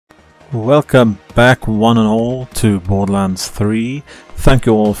Welcome back one and all to Borderlands 3. Thank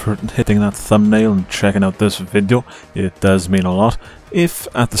you all for hitting that thumbnail and checking out this video. It does mean a lot. If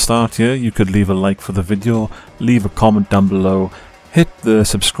at the start here you could leave a like for the video, leave a comment down below, hit the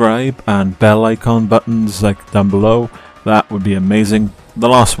subscribe and bell icon buttons like down below, that would be amazing. The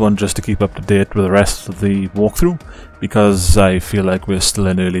last one just to keep up to date with the rest of the walkthrough, because I feel like we're still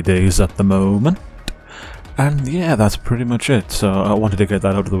in early days at the moment. And yeah, that's pretty much it. So I wanted to get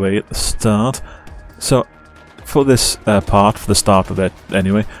that out of the way at the start. So for this part, for the start of it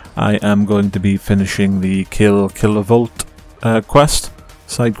anyway, I am going to be finishing the Kill Kilovolt quest,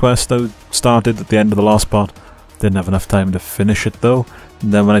 side quest I started at the end of the last part. Didn't have enough time to finish it though.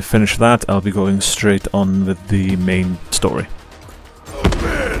 And then when I finish that, I'll be going straight on with the main story.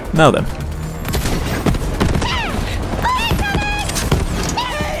 Now then.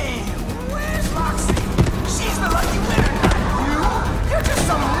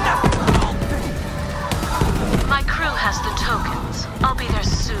 I'll be there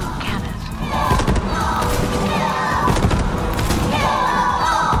soon, Kenneth.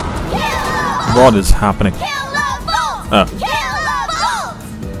 What is happening? Oh.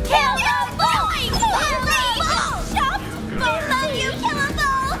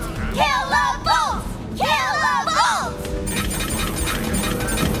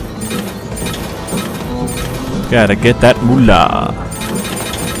 Gotta get that moolah.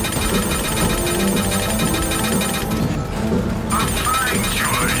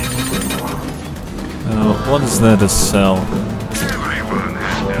 What is there to sell?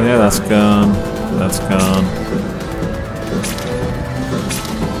 Yeah, that's gone. That's gone.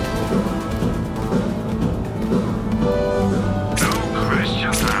 No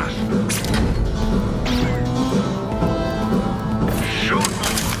questions asked.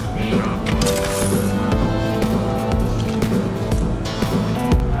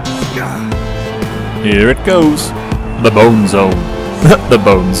 Here it goes. The Bone Zone. The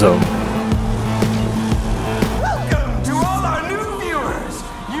Bone Zone.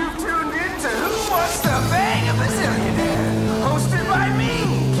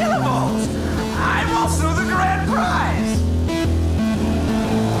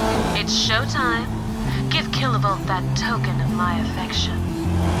 Showtime. Give Kilovolt that token of my affection.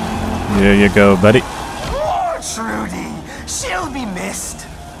 Here you go, buddy. Poor Trudy. She'll be missed.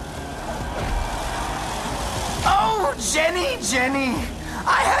 Oh, Jenny.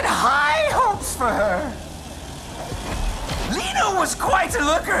 I had high hopes for her. Lena was quite a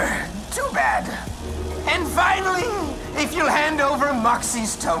looker. Too bad. And finally, if you'll hand over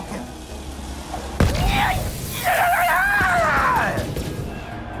Moxie's token.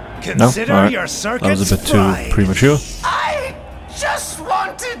 Consider your circuits. That was a bit too premature. I just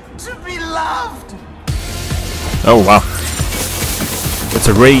wanted to be loved. Oh wow. It's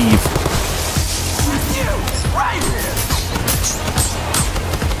a rave. You, right here.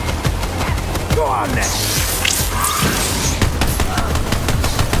 Go on then.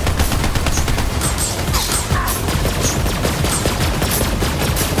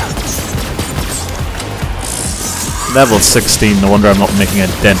 Level 16, no wonder I'm not making a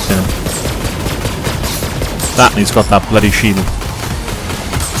dent in him. That, and he's got that bloody shield.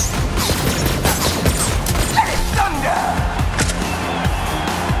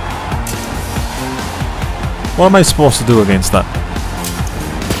 What am I supposed to do against that?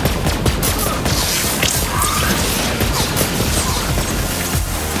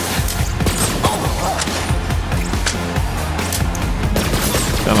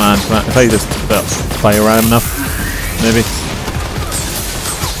 Come on, come on. If I just fire around enough. Maybe.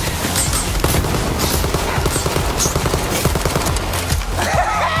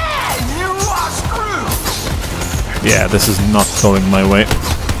 You are screwed. Yeah, this is not going my way.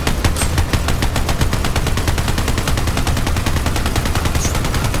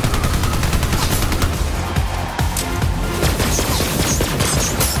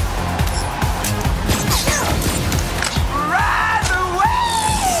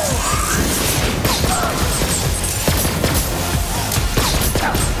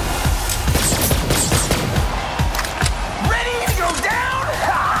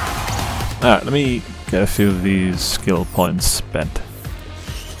 Alright, let me get a few of these skill points spent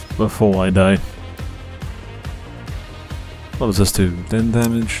before I die. What does this do? 10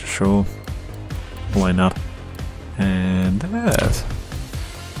 damage? Sure. Why not? And that.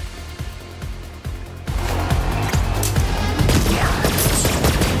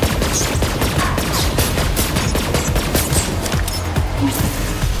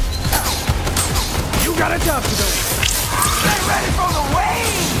 You got a job to do. Get ready for the wave!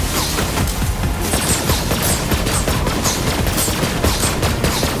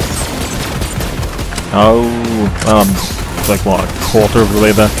 Oh, it's like what, a quarter of the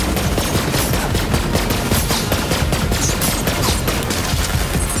way there.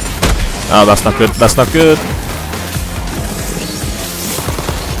 Oh, that's not good. That's not good.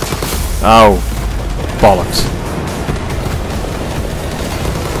 Oh, bollocks.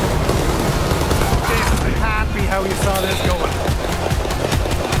 This can't be how you saw this going.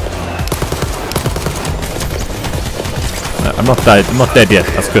 I'm not dead. I'm not dead yet.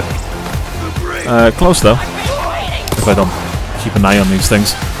 That's good. Close though. If I don't keep an eye on these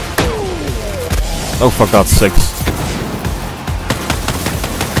things. Oh, for God's sakes.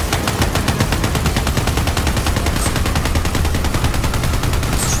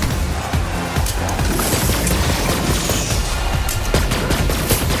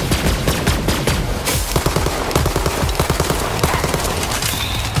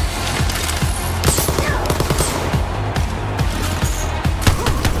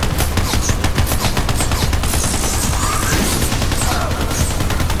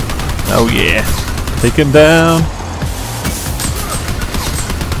 Oh yeah, take him down.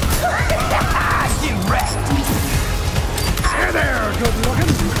 Hey there, good looking.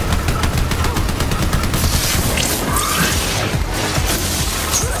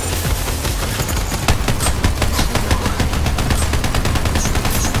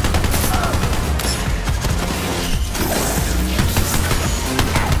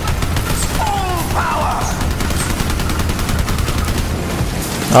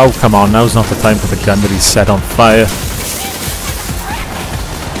 Oh, come on, now's not the time for the gun that he's set on fire.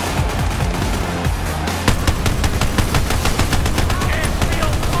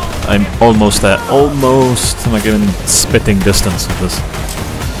 I'm almost there. Almost. I'm like in spitting distance of this.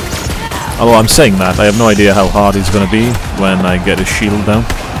 Although I'm saying that, I have no idea how hard he's going to be when I get his shield down.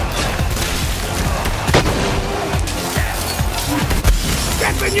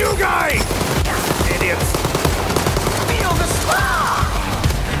 Get the new guy! Idiots! Feel the spark!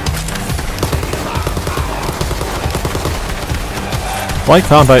 Why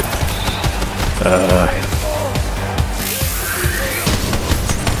can't I?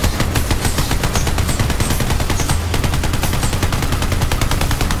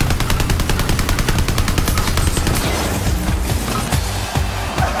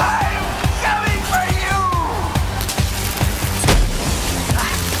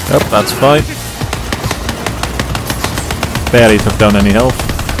 Oh, that's fine. Barely took down any health.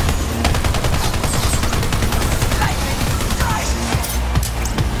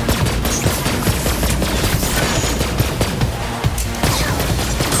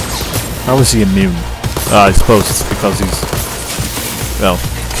 How is he immune? I suppose it's because he's... well,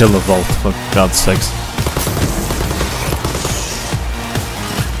 kill the vault, for God's sakes.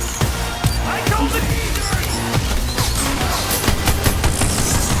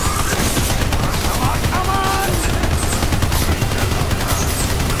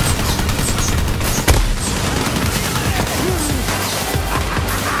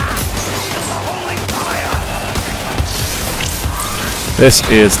 This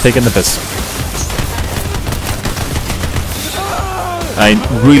is taking the piss. I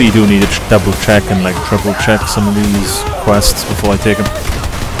really do need to double check and like triple check some of these quests before I take them.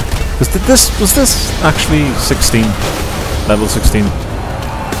 Because was this actually 16? Level 16?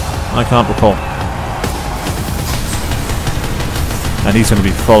 I can't recall. And he's going to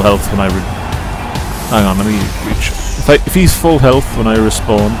be full health when I hang on, let me reach. If he's full health when I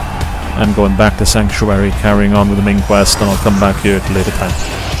respawn, I'm going back to Sanctuary, carrying on with the main quest, and I'll come back here at a later time.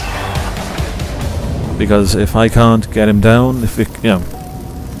 Because if I can't get him down, if he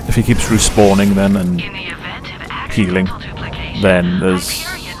keeps respawning then and healing, then there's...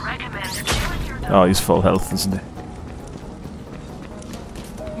 oh, he's full health, isn't he?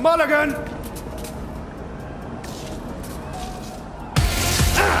 Mulligan!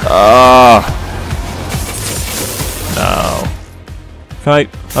 Ah! No. Can I...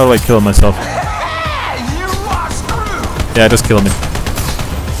 how do I kill myself? Yeah, just kill me.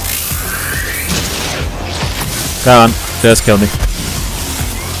 Come on, just kill me.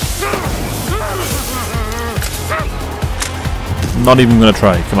 Not even gonna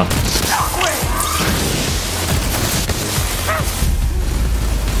try, come on.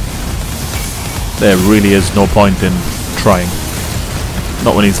 There really is no point in trying.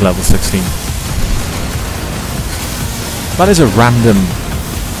 Not when he's level 16. That is a random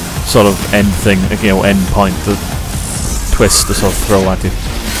sort of end thing, end point, the twist to sort of throw at you.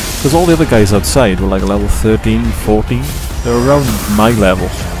 Because all the other guys outside were like a level 13, 14. They're around my level.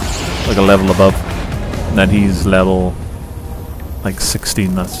 Like a level above. And then he's level like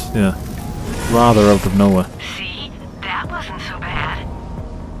 16, that's, yeah. Rather out of nowhere. See? That wasn't so bad.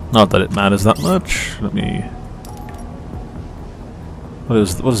 Not that it matters that much. Let me... What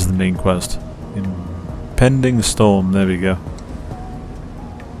is the main quest? Impending storm, there we go.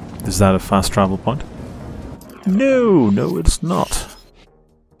 Is that a fast travel point? No, it's not.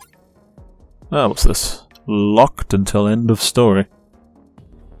 Ah, what's this? Locked until end of story.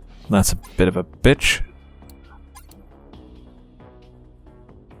 That's a bit of a bitch.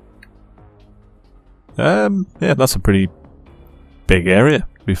 Yeah, that's a pretty big area,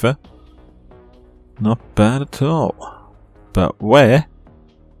 to be fair. Not bad at all. But where?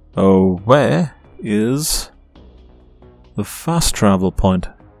 Oh, where is the fast travel point?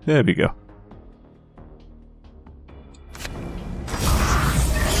 There we go.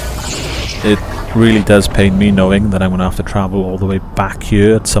 It really does pain me knowing that I'm going to have to travel all the way back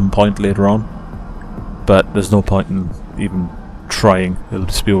here at some point later on. But there's no point in even trying. It'll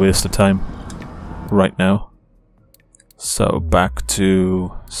just be a waste of time right now. So back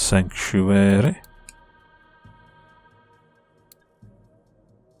to Sanctuary.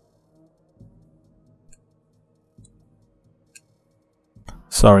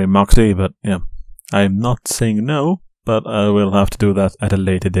 Sorry, Moxie, but yeah, I'm not saying no, but I will have to do that at a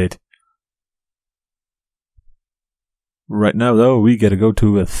later date. Right now, though, we get to go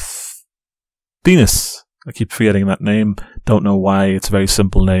to Athenas. I keep forgetting that name. Don't know why. It's a very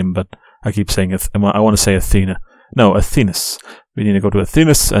simple name, but I keep saying it. I want to say Athena. No, Athenas. We need to go to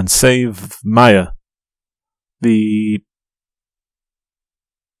Athenas and save Maya. The...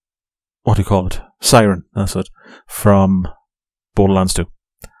 What do you call it? Siren, that's it. From Borderlands 2.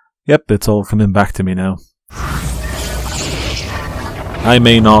 Yep, it's all coming back to me now. I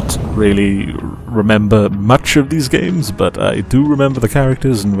may not really remember much of these games, but I do remember the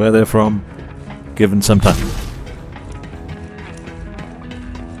characters and where they're from, given some time.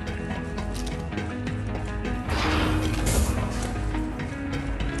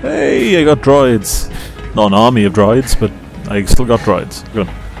 Hey, I got droids. Not an army of droids, but I still got droids. Good.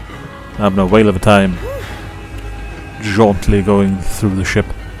 Having a whale of a time jauntily going through the ship,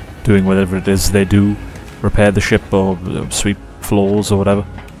 doing whatever it is they do, repair the ship or sweep floors or whatever.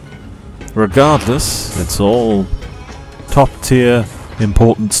 Regardless, it's all top tier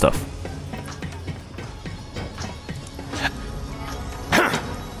important stuff.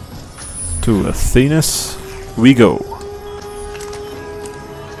 To Athenas we go.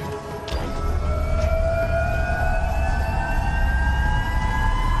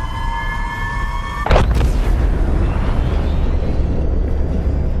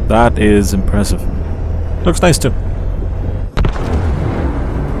 That is impressive. Looks nice too.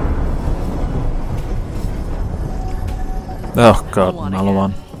 Oh god,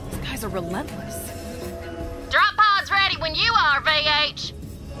 Maliwan. These guys are relentless. Drop pod's ready when you are, VH.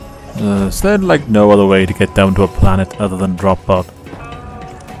 Is there like no other way to get down to a planet other than drop pod?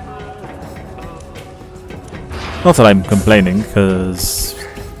 Not that I'm complaining, because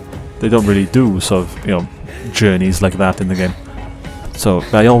they don't really do sort of, you know, journeys like that in the game. So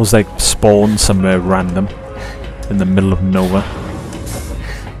I always like spawn somewhere random in the middle of nowhere.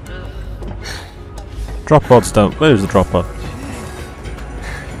 Drop pod's down. Where's the drop pod?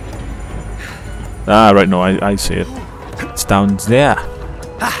 Ah, right, no, I see it. It's down there.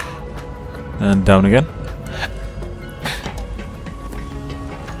 And down again.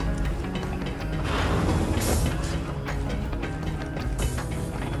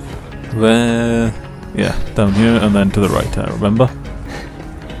 Where? Yeah, down here and then to the right, I remember.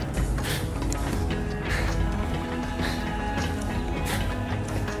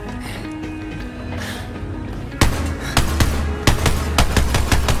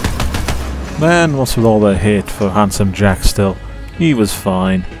 Man, what's with all the hate for Handsome Jack still? He was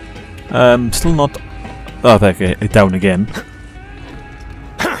fine. Still not... Oh, okay, down again.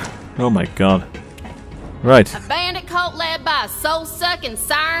 Oh my god. Right. A bandit cult led by a soul-sucking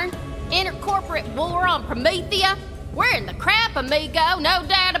siren? Intercorporate war on Promethea? We're in the crap, amigo, no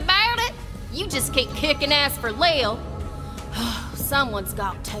doubt about it. You just keep kicking ass for Lil. Someone's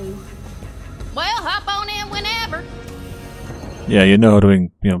got to. Well, hop on in whenever. Yeah, you know how to,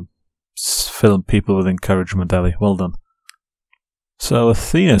 you know, fill people with encouragement, Ellie. Well done. So,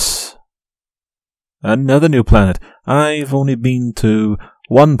 Athenas. Another new planet. I've only been to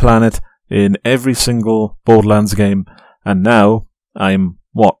one planet in every single Borderlands game, and now I'm,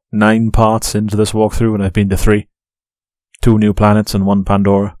 what, 9 parts into this walkthrough, and I've been to 3. 2 new planets and 1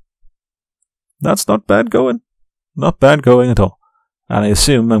 Pandora. That's not bad going. Not bad going at all. And I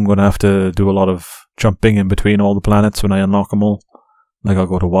assume I'm going to have to do a lot of jumping in between all the planets when I unlock them all. Like I'll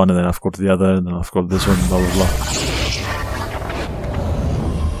go to one and then I'll have to go to the other and then I'll have to go to this one, blah blah blah.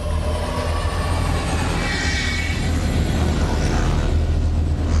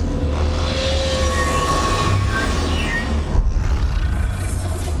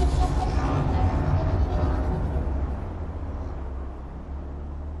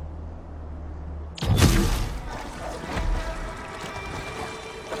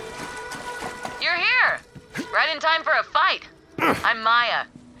 in time for a fight. I'm Maya.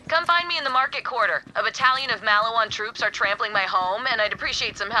 Come find me in the market quarter. A battalion of Maliwan troops are trampling my home, and I'd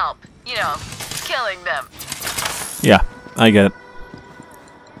appreciate some help. You know, killing them. Yeah, I get it.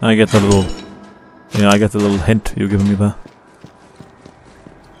 I get the little... Yeah, I get the little hint you're giving me there.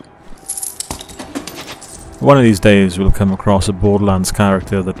 One of these days we'll come across a Borderlands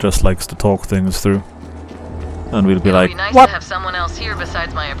character that just likes to talk things through. And we'll be like, It'd be nice what? to have someone else here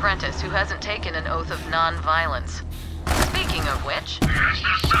besides my apprentice who hasn't taken an oath of non-violence. Speaking of which... See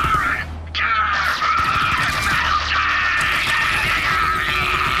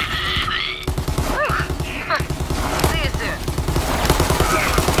you soon.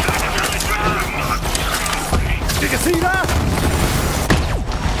 You can see that?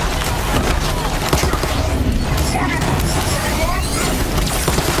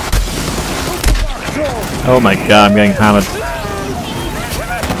 Oh my god, I'm getting hammered.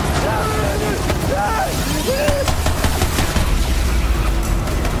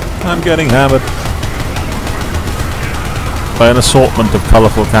 I'm getting hammered by an assortment of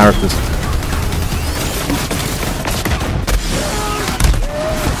colourful characters.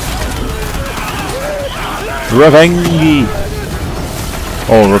 Revenge!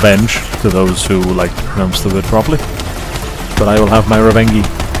 Or revenge, to those who like to pronounce the word properly. But I will have my revenge.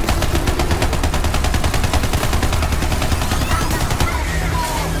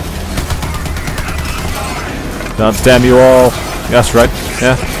 God damn you all! That's right,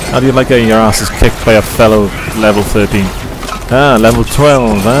 yeah. How do you like getting your asses kicked by a fellow level 13? Ah, level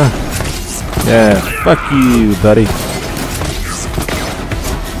 12, huh? Yeah, fuck you, buddy.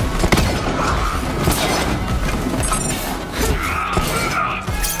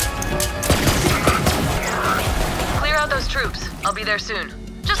 Clear out those troops. I'll be there soon.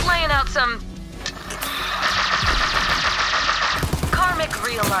 Just laying out some... karmic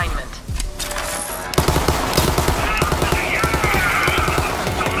realignment.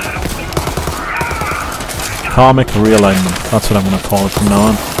 Karmic realignment. That's what I'm going to call it from now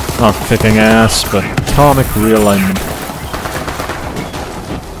on. Not kicking ass, but karmic realignment.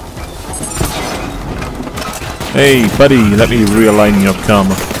 Hey, buddy, let me realign your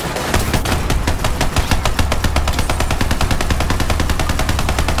karma.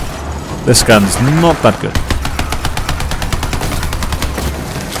 This gun's not that good.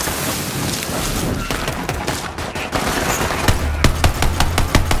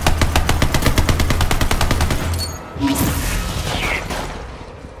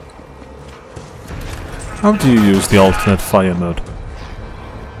 How do you use the alternate fire mode?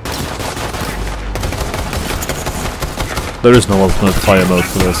 There is no alternate fire mode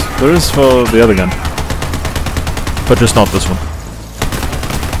for this. There is for the other gun. But just not this one.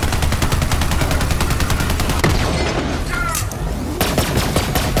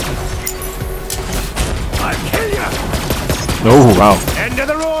 I'll kill you! Oh, wow. End of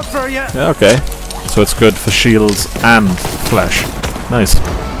the road for you! Yeah, okay. So it's good for shields and flesh. Nice.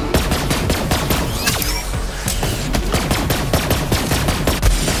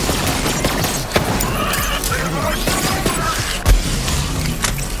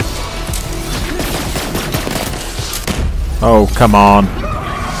 Oh, come on.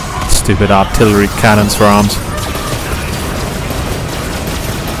 Stupid artillery cannons for arms.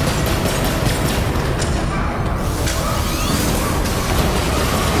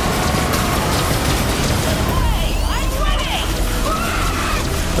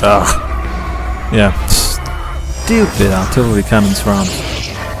 Ugh. Yeah, stupid artillery cannons for arms.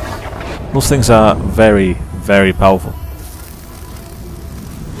 Those things are very, very powerful.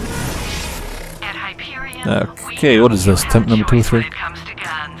 Okay, what is this? Attempt number 2 or 3? I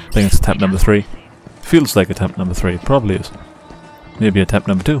think it's attempt number 3. Feels like attempt number 3. It probably is. Maybe attempt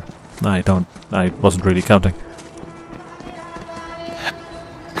number 2. I wasn't really counting.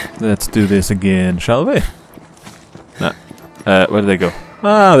 Let's do this again, shall we? Nah. Where did they go?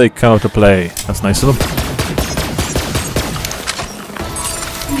 Ah, they come out to play. That's nice of them.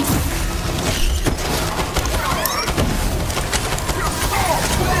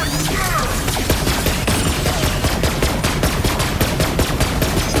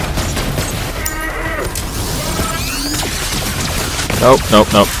 Nope, nope,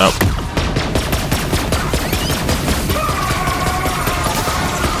 nope, nope.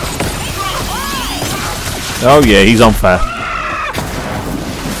 Oh yeah, he's on fire.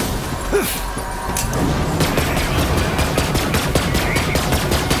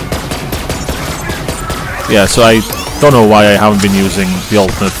 Yeah, so I don't know why I haven't been using the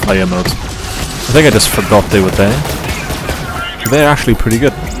alternate fire modes. I think I just forgot they were there. They're actually pretty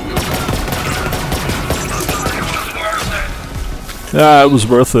good. Yeah, it was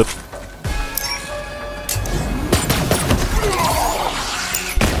worth it.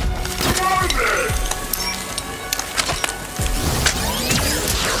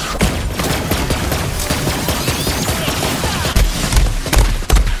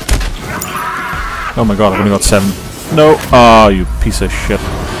 Oh my god, I've only got 7. No! Ah, you piece of shit.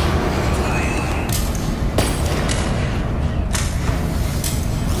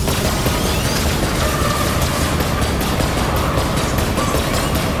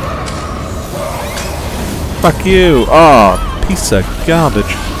 Fuck you! Ah, piece of garbage.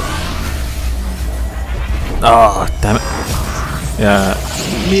 Ah, damn it. Yeah,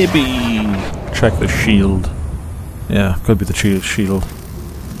 maybe check the shield. Yeah, could be the shield.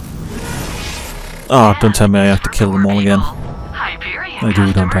 Oh, don't tell me I have to kill them all again. I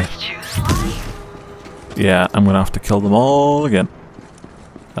do, don't I? Yeah, I'm gonna have to kill them all again.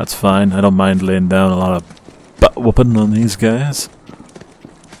 That's fine, I don't mind laying down a lot of butt whooping on these guys.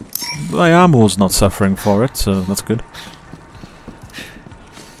 My ammo's not suffering for it, so that's good.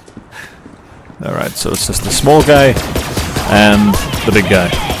 Alright, so it's just the small guy and the big guy.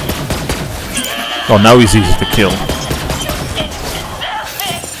 Oh, now he's easy to kill.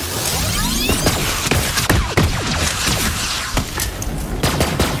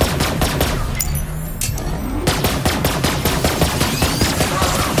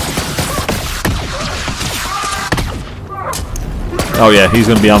 Oh yeah, he's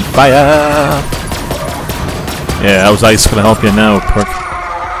gonna be on fire! Yeah, how's ice gonna help you now, prick?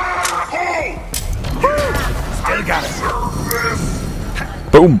 Still got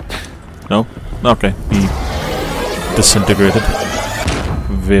it. Boom! No? Okay. He disintegrated.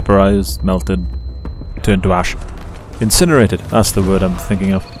 Vaporized, melted, turned to ash. Incinerated, that's the word I'm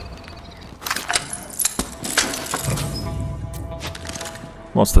thinking of.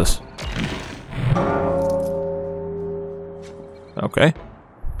 What's this? Okay.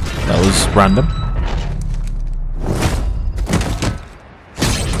 That was random.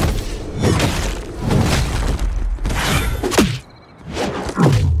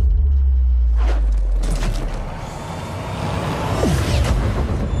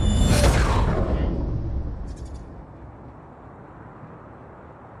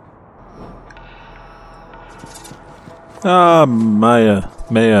 Ah, Maya,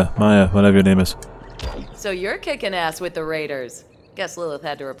 whatever your name is. So you're kicking ass with the Raiders. Guess Lilith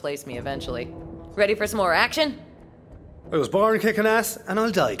had to replace me eventually. Ready for some more action? I was born kicking ass, and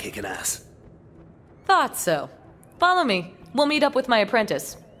I'll die kicking ass. Thought so. Follow me. We'll meet up with my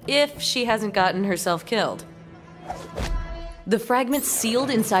apprentice. If she hasn't gotten herself killed. The fragment's sealed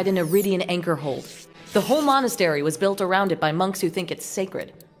inside an Eridian anchor hold. The whole monastery was built around it by monks who think it's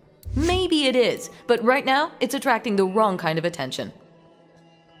sacred. Maybe it is, but right now, it's attracting the wrong kind of attention.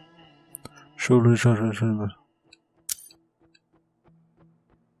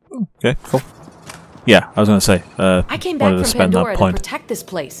 Okay, cool. Yeah, I was gonna say, I came back from Pandora to protect this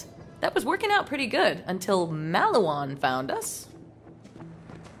place. That was working out pretty good, until Maliwan found us.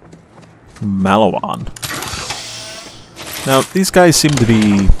 Maliwan. Now, these guys seem to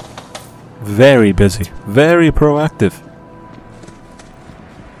be very busy, very proactive.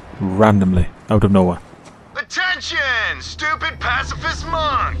 Randomly, out of nowhere. Attention, stupid pacifist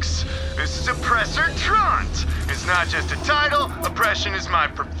monks! This is Oppressor Trunt. It's not just a title, oppression is my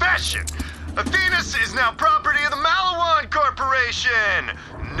profession. Athenas is now property of the Maliwan Corporation!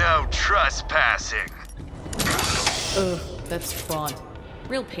 No trespassing. Ugh, that's Front.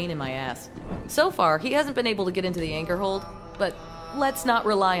 Real pain in my ass. So far, he hasn't been able to get into the anchor hold, but let's not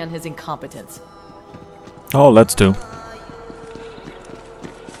rely on his incompetence. Oh, let's do.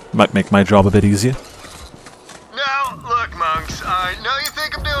 Might make my job a bit easier. Now, look, monks, I know you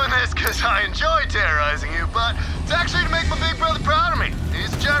think I'm doing this because I enjoy terrorizing you, but it's actually to make my big brother proud of me.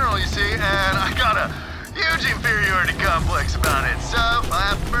 He's a general, you see, and I got a huge inferiority complex about it. So if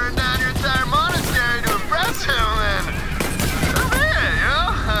I have to burn down your entire monastery to impress him, then so be it, you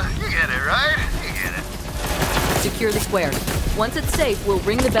know? You get it, right? You get it. Secure the square. Once it's safe, we'll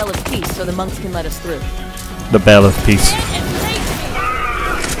ring the bell of peace so the monks can let us through. The bell of peace.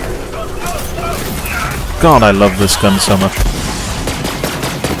 God, I love this gun so much.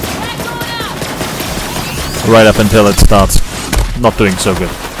 Right up until it starts not doing so good.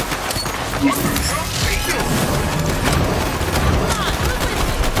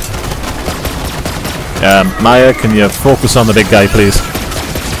 Maya, can you focus on the big guy, please?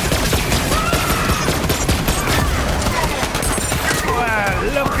 Wow,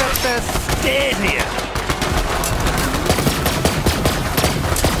 look at the Stadia!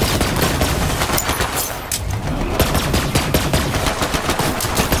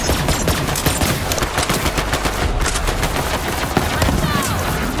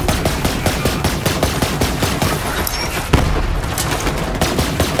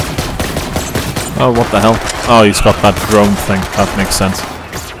 Oh, what the hell? Oh, he's got that drone thing. That makes sense.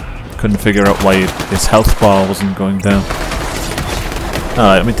 Couldn't figure out why his health bar wasn't going down.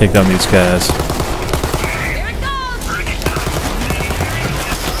 Alright, let me take down these guys.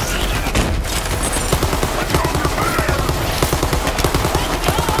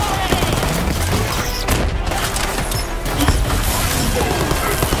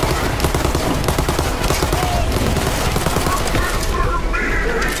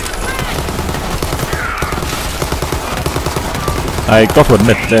 I got to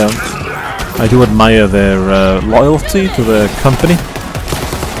admit, I do admire their loyalty to their company.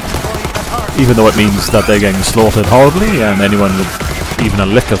 Even though it means that they're getting slaughtered horribly, and anyone with even a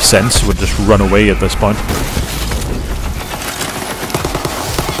lick of sense would just run away at this point.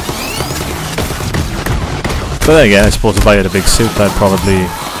 But then again, I suppose if I had a big suit, I'd probably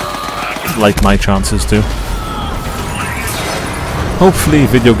like my chances too. Hopefully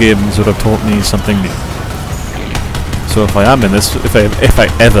video games would have taught me something new. So if I am in this, if I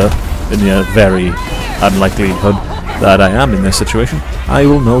ever, in the very unlikelihood that I am in this situation, I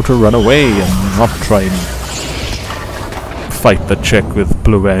will know to run away and not try and fight the chick with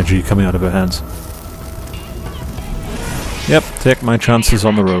blue energy coming out of her hands. Yep, take my chances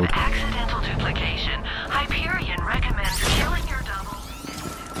on the road.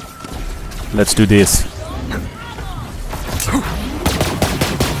 Let's do this.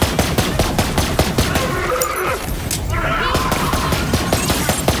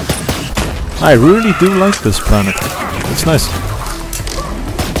 I really do like this planet. It's nice.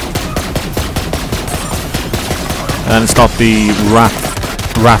 And it's not the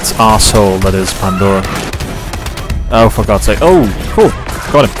rat's arsehole that is Pandora. Oh, for God's sake. Oh, cool.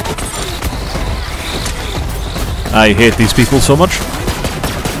 Got him. I hate these people so much.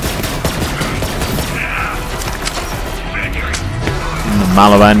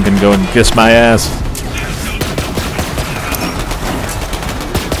 Maliwan can go and kiss my ass.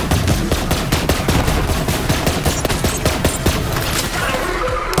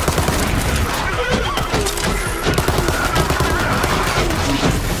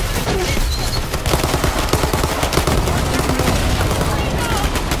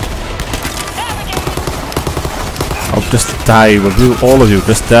 Oh, just die, will you? All of you,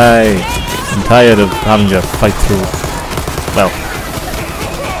 just die. I'm tired of having to fight through. Well.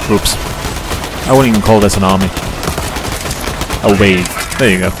 Oops. I wouldn't even call this an army. A wave. There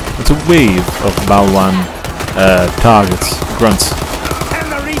you go. It's a wave of Maliwan targets. Grunts.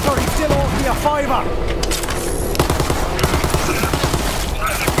 And the Reaper is still owes me a fiver!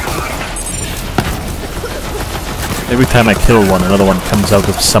 Every time I kill one, another one comes out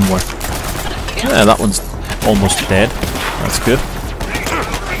of somewhere. Yeah, that one's almost dead. That's good.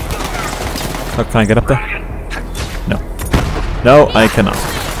 How can I get up there? No. No, I cannot.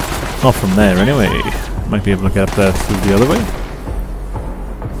 Not from there, anyway. Might be able to get up there through the other way.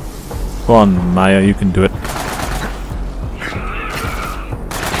 Go on, Maya, you can do it.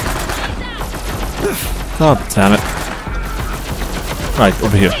 God damn it. Right,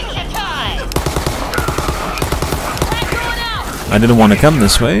 over here. I didn't want to come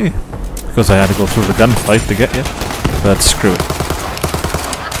this way, because I had to go through the gunfight to get you. But screw it.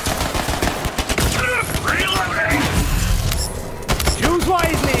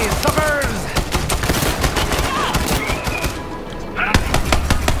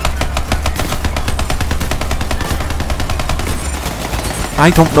 I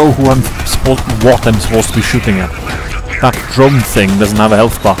don't know what I'm supposed to be shooting at. That drum thing doesn't have a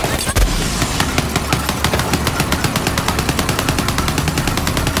health bar.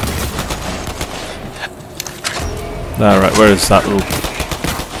 Alright, where is that little...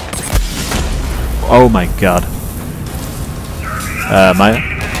 Oh my god. Maya,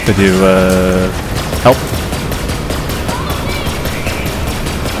 could you, help?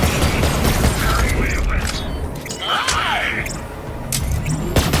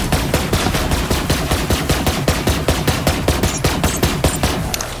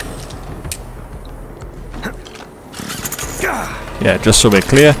 Yeah, just so we're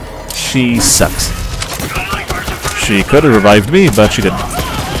clear, she sucks. She could have revived me, but she didn't.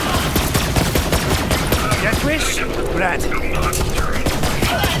 Yes, wish, Brad.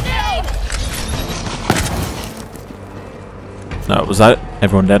 No, was that it?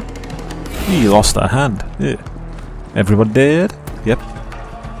 Everyone dead? He lost a hand. Yeah. Everyone dead? Yep.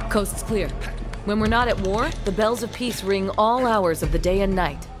 Coast's clear. When we're not at war, the bells of peace ring all hours of the day and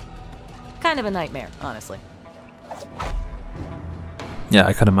night. Kind of a nightmare, honestly. Yeah,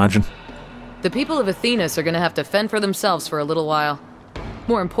 I can imagine. The people of Athenas are gonna have to fend for themselves for a little while.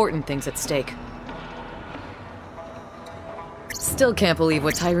 More important things at stake. Still can't believe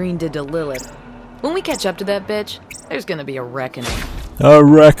what Tyrene did to Lilith. When we catch up to that bitch, there's gonna be a reckoning. A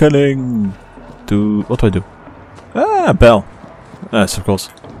reckoning! What do I do? Ah, bell. Yes, of course.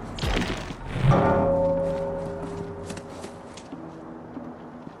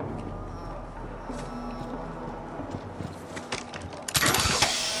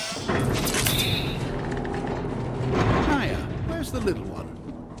 The little one.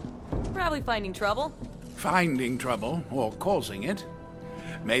 Probably finding trouble. Finding trouble, or causing it.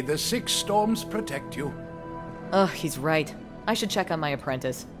 May the 6 storms protect you. Ugh, he's right. I should check on my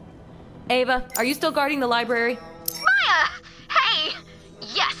apprentice. Ava, are you still guarding the library? Maya! Hey!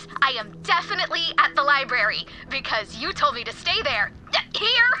 Yes, I am definitely at the library, because you told me to stay there.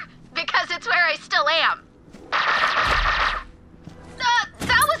 Here? Because it's where I still am.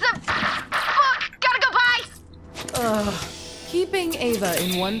 That was a book! Gotta go by! Keeping Ava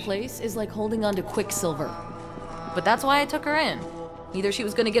in one place is like holding on to Quicksilver. But that's why I took her in. Either she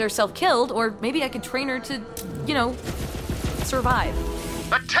was gonna get herself killed, or maybe I could train her to, you know, survive.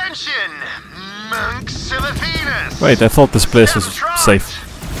 Attention, monks of Athenas! Wait, I thought this place was safe.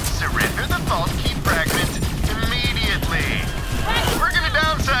 Surrender the vault key fragment immediately. We're gonna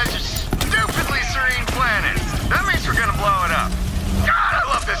downsize your stupidly serene planet. That means we're gonna blow it up. God, I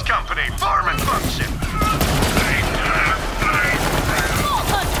love this company. Form and function.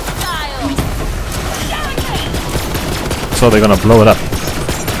 So they're gonna blow it up?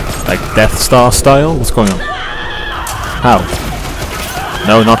 Like Death Star style? What's going on? How?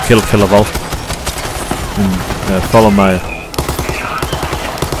 No, not kill Kilovolt. Follow my...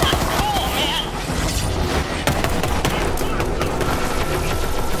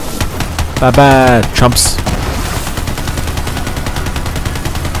 Bye-bye, chumps.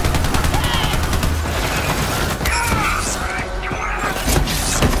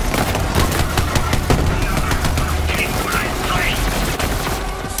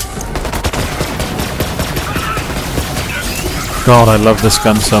 God, I love this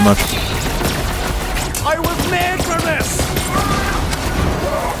gun so much. I was made for this!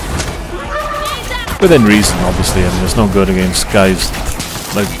 Within reason, obviously. I mean, there's no good against guys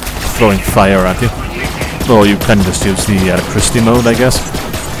like throwing fire at you. Or you can just use the electricity mode, I guess,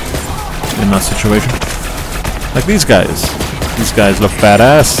 in that situation. Like these guys. These guys look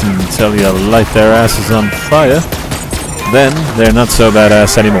badass until you light their asses on fire. Then they're not so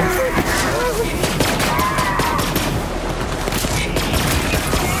badass anymore.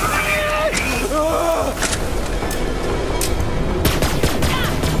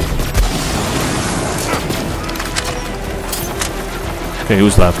 Okay,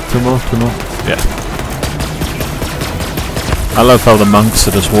 who's left? Two more? Yeah. I love how the monks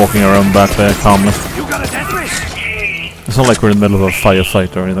are just walking around back there calmly. You got a death wish? It's not like we're in the middle of a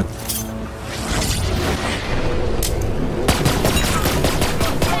firefight or anything.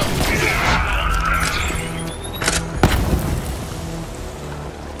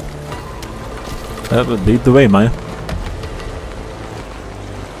 That would lead the way, Maya.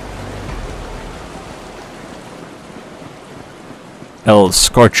 El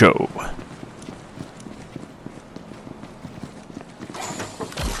Scorcho.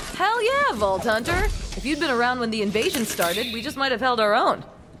 Hell yeah, Vault Hunter! If you'd been around when the invasion started, we just might have held our own.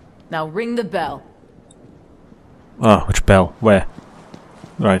 Now ring the bell. Oh, which bell? Where?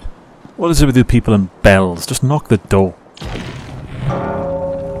 Right. What is it with you people and bells? Just knock the door.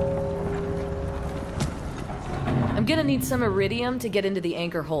 I'm gonna need some Iridium to get into the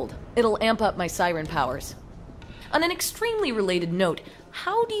anchor hold. It'll amp up my siren powers. On an extremely related note,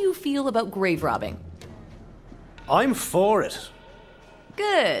 how do you feel about grave robbing? I'm for it.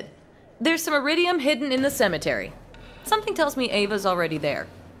 Good. There's some Iridium hidden in the cemetery. Something tells me Ava's already there.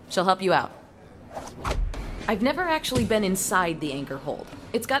 She'll help you out. I've never actually been inside the anchor hold.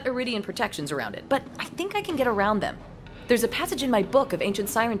 It's got Iridian protections around it, but I think I can get around them. There's a passage in my book of ancient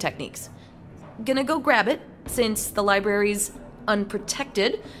siren techniques. Gonna go grab it, since the library's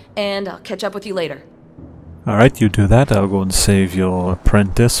unprotected, and I'll catch up with you later. Alright, you do that. I'll go and save your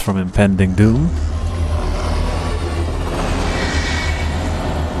apprentice from impending doom.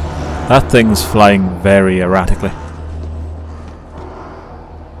 That thing's flying very erratically.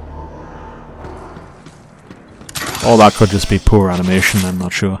 Or that could just be poor animation, I'm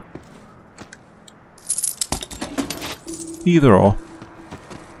not sure. Either or.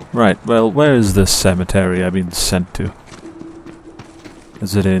 Right, well, where is this cemetery I've been sent to?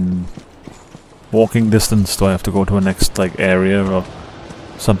 Is it in walking distance? Do I have to go to a next, like, area or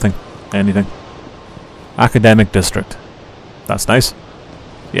something? Anything? Academic district. That's nice.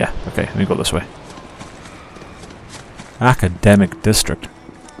 Yeah, okay, let me go this way. Academic district.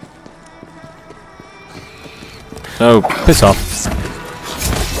 Oh, piss off.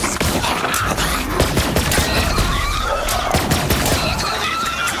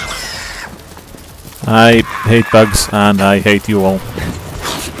 I hate bugs, and I hate you all.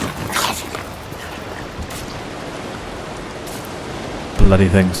 Bloody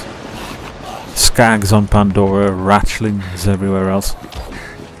things. Skags on Pandora, ratchlings everywhere else.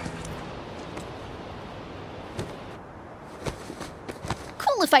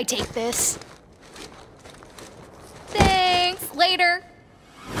 Cool if I take this. Thanks, later.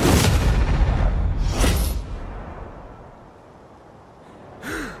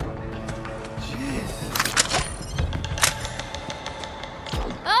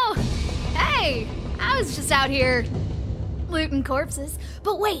 Hey! I was just out here looting corpses.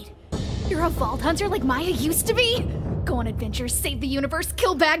 But wait, you're a vault hunter like Maya used to be? Go on adventures, save the universe,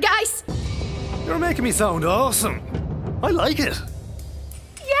 kill bad guys? You're making me sound awesome. I like it.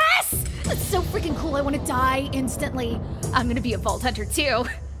 Yes! That's so freaking cool, I want to die instantly. I'm gonna be a vault hunter too.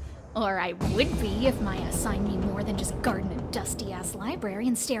 Or I would be if Maya assigned me more than just guarding a dusty-ass library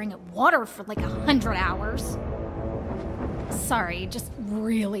and staring at water for like 100 hours. Sorry, just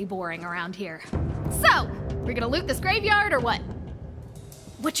really boring around here. So, we're gonna loot this graveyard or what?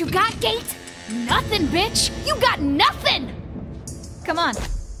 What you got, Gate? Nothing, bitch! You got nothing! Come on.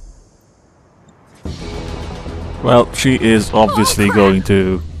 Well, she is obviously going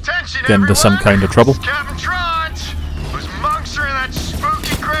to Attention, get into some kind of trouble. Captain Trot! Those monks are in that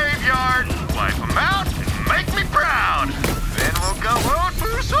spooky graveyard. Wipe them out and make me proud. Then we'll go out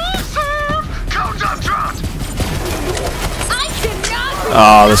for some soup. Go, Dump Trot! I cannot.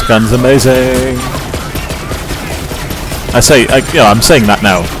 Ah, this gun's amazing. I'm saying that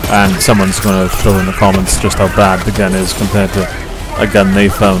now, and someone's going to throw in the comments just how bad the gun is compared to a gun they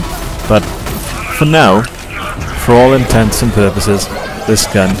found. But for now, for all intents and purposes, this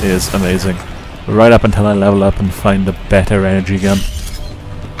gun is amazing. Right up until I level up and find a better energy gun.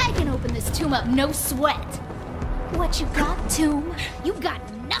 I can open this tomb up, no sweat. What you got, tomb? You got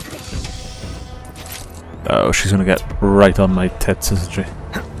nothing. Oh, she's going to get right on my tits, isn't she?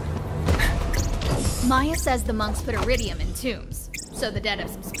 Maya says the monks put iridium in tombs, so the dead have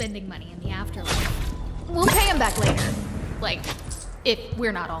some spending money in the afterlife. We'll pay them back later. Like, if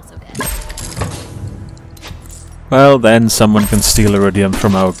we're not also dead. Well, then someone can steal iridium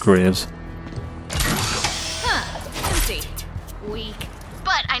from our graves. Huh, empty. Weak.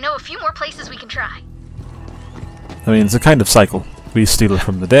 But I know a few more places we can try. I mean, it's a kind of cycle. We steal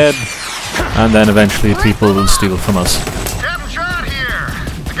from the dead, and then eventually people will steal from us. Captain Trot here!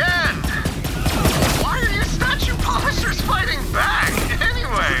 Again! Why are you statue polishers fighting back?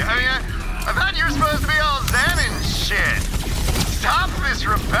 Anyway, I thought you were supposed to be all zen and shit. Stop this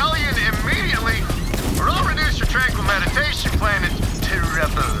rebellion immediately, or I'll reduce your tranquil meditation planet to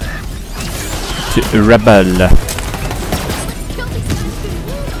rebel. To rebel.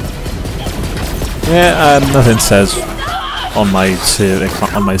 Yeah, nothing says on my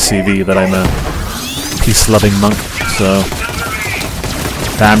CV that I'm a peace-loving monk, so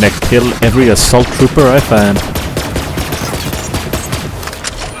time to kill every assault trooper I find.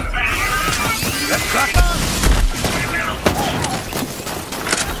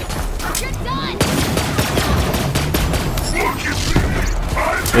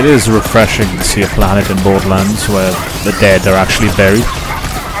 It is refreshing to see a planet in Borderlands where the dead are actually buried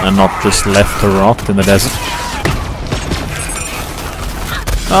and not just left to rot in the desert.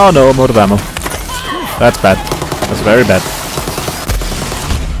 Oh no, I'm out of ammo. That's bad. That's very bad.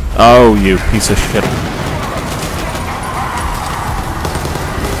 Oh, you piece of shit.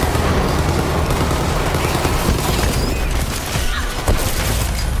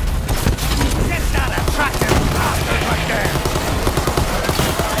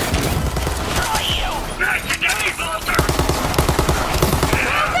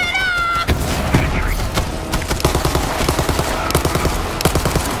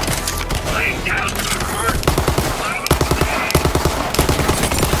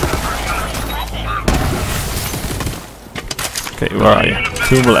 Okay, where are you?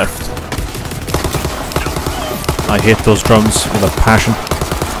 To the left. I hate those drums with a passion.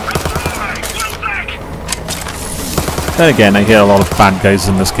 Then again, I hate a lot of bad guys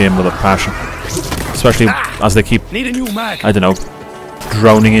in this game with a passion. Especially as they keep, I don't know,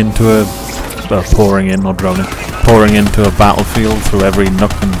 drowning into a... pouring into a battlefield through every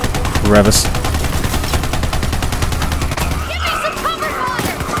nook and crevice.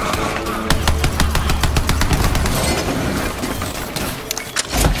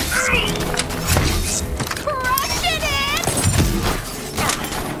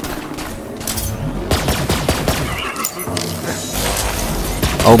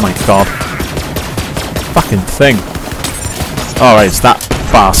 Oh my god. Fucking thing. Alright, it's that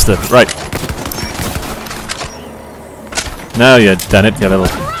bastard. Right. Now you've done it, you little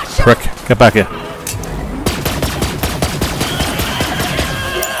prick. Get back here.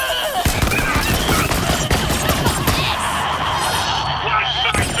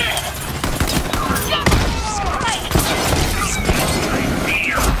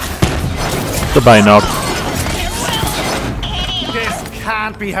 Goodbye, Nog.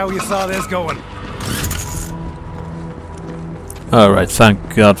 Can't be how you saw this going. Alright,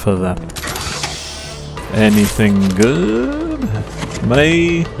 thank God for that. Anything good?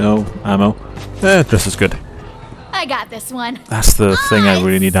 Money? No. Ammo? Just as good. I got this one. That's the thing I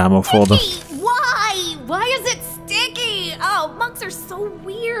really need ammo for, though.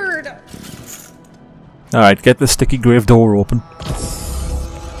 Alright, get the sticky grave door open.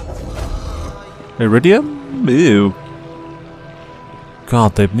 Iridium? Ew.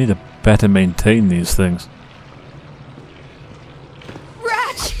 God, they need to better maintain these things.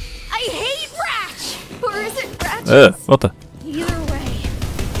 Ratch! I hate Ratch! Or is it Ratch? What the? Either way,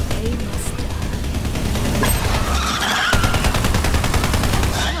 they must die.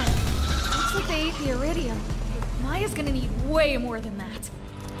 Looks like they ate the Iridium. Maya's gonna need way more than that.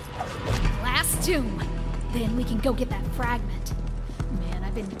 Last tomb. Then we can go get that fragment. Man,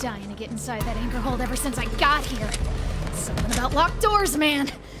 I've been dying to get inside that anchor hold ever since I got here. Something about locked doors,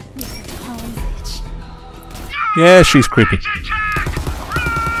 man. Make her home, bitch. Yeah, she's creepy. What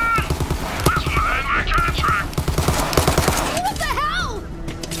the hell?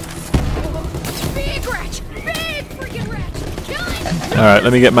 Big Ratch! Big freaking Ratch! Kill him! Alright,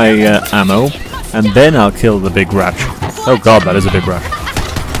 let me get my ammo, and then I'll kill the big Ratch. Oh god, that is a big Ratch.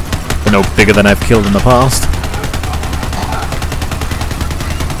 But no bigger than I've killed in the past.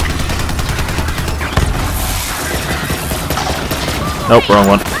 Nope, wrong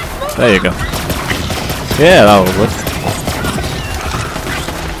one. There you go. Yeah, that'll work.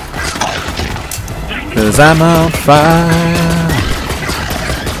 Cause I'm on fire.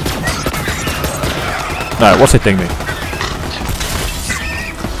 Alright, what's hitting me?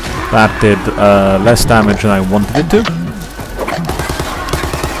 That did less damage than I wanted it to.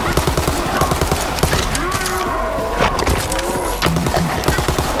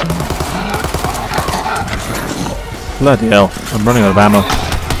 Bloody hell, I'm running out of ammo.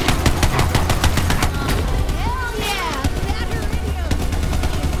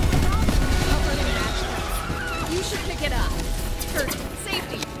 You should pick it up. For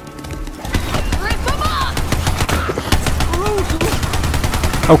safety. Rip him off!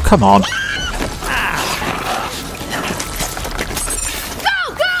 Oh, come on.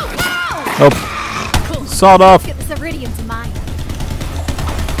 Go! Oh, sawed off. Get this Eridian to mine.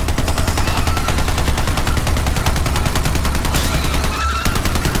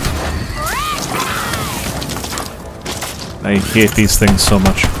 I hate these things so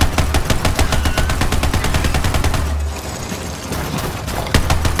much.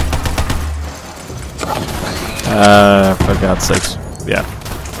 For God's sakes. Yeah.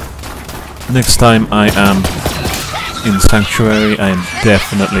 Next time I am in Sanctuary, I am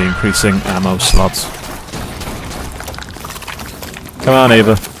definitely increasing ammo slots. Come on,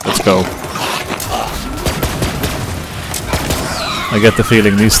 Ava. Let's go. I get the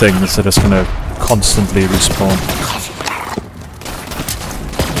feeling these things are just gonna constantly respawn.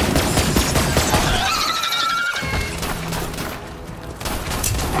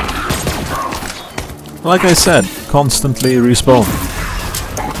 Like I said, constantly respawn.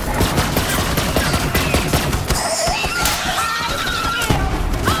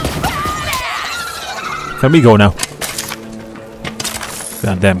 Can we go now?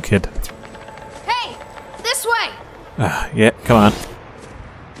 Goddamn kid. Hey! This way! Yeah, come on.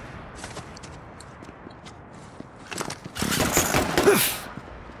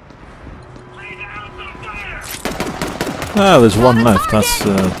 Ah, there's one left.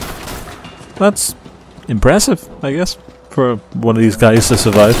 That's impressive, I guess, for one of these guys to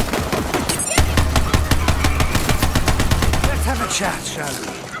survive. Let's have a chat, shall we?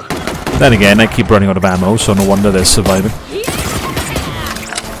 Then again, I keep running out of ammo, so no wonder they're surviving.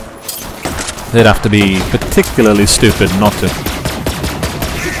 They'd have to be particularly stupid not to.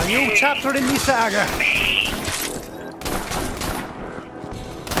 A new chapter in the saga.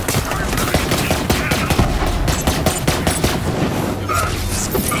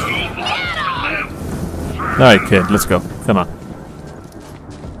 Alright, kid, let's go. Come on.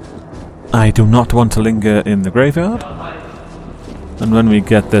 I do not want to linger in the graveyard. And when we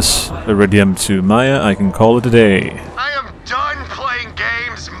get this Iridium to Maya, I can call it a day. I am done playing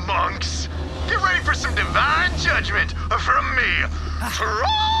games, monks. Get ready for some divine judgment from me.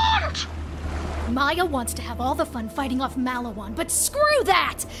 Front! Maya wants to have all the fun fighting off Maliwan, but screw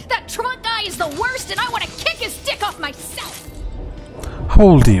that! That trunk guy is the worst and I want to kick his dick off myself! How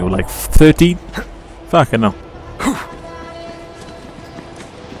old are you, like 13? Fucking hell.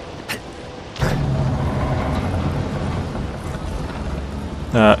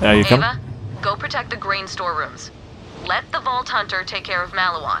 Are you coming? Ava, go protect the grain storerooms. Let the Vault Hunter take care of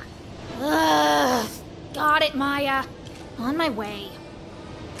Maliwan. Ugh. Got it, Maya. On my way.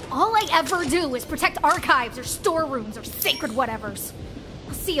 All I ever do is protect archives or storerooms or sacred whatevers.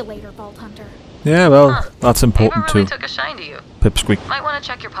 I'll see you later, Vault Hunter. Yeah, well, that's important Ava really too. took a shine to you. Pipsqueak. Might want to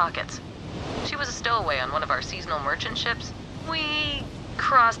check your pockets. She was a stowaway on one of our seasonal merchant ships. We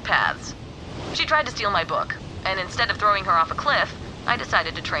crossed paths. She tried to steal my book, and instead of throwing her off a cliff, I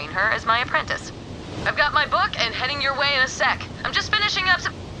decided to train her as my apprentice. I've got my book and heading your way in a sec. I'm just finishing up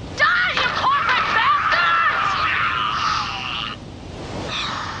some... Die, you corporate bastards!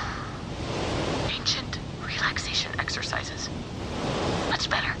 Ancient relaxation exercises. Much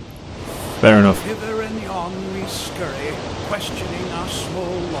better. Fair enough. Hither and yon we scurry, questioning our small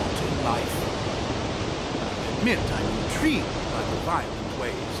lot in life. I admit I'm intrigued by the violent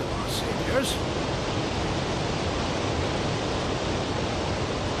ways of our saviors.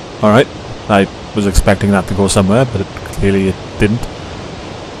 Alright, I was expecting that to go somewhere, but clearly it didn't.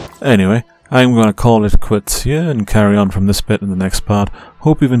 Anyway, I'm going to call it quits here and carry on from this bit in the next part.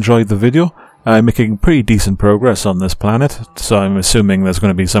 Hope you've enjoyed the video. I'm making pretty decent progress on this planet, so I'm assuming there's going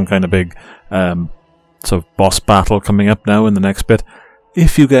to be some kind of big sort of boss battle coming up now in the next bit.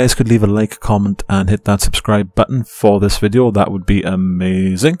 If you guys could leave a like, comment, and hit that subscribe button for this video, that would be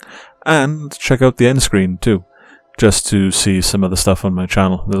amazing. And check out the end screen too, just to see some of the stuff on my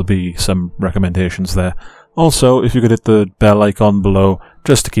channel. There'll be some recommendations there. Also, if you could hit the bell icon below,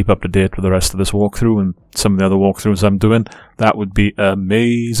 just to keep up to date with the rest of this walkthrough and some of the other walkthroughs I'm doing, that would be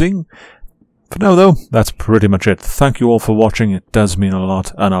amazing. For now though, that's pretty much it. Thank you all for watching, it does mean a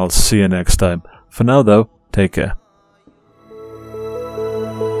lot, and I'll see you next time. For now though, take care.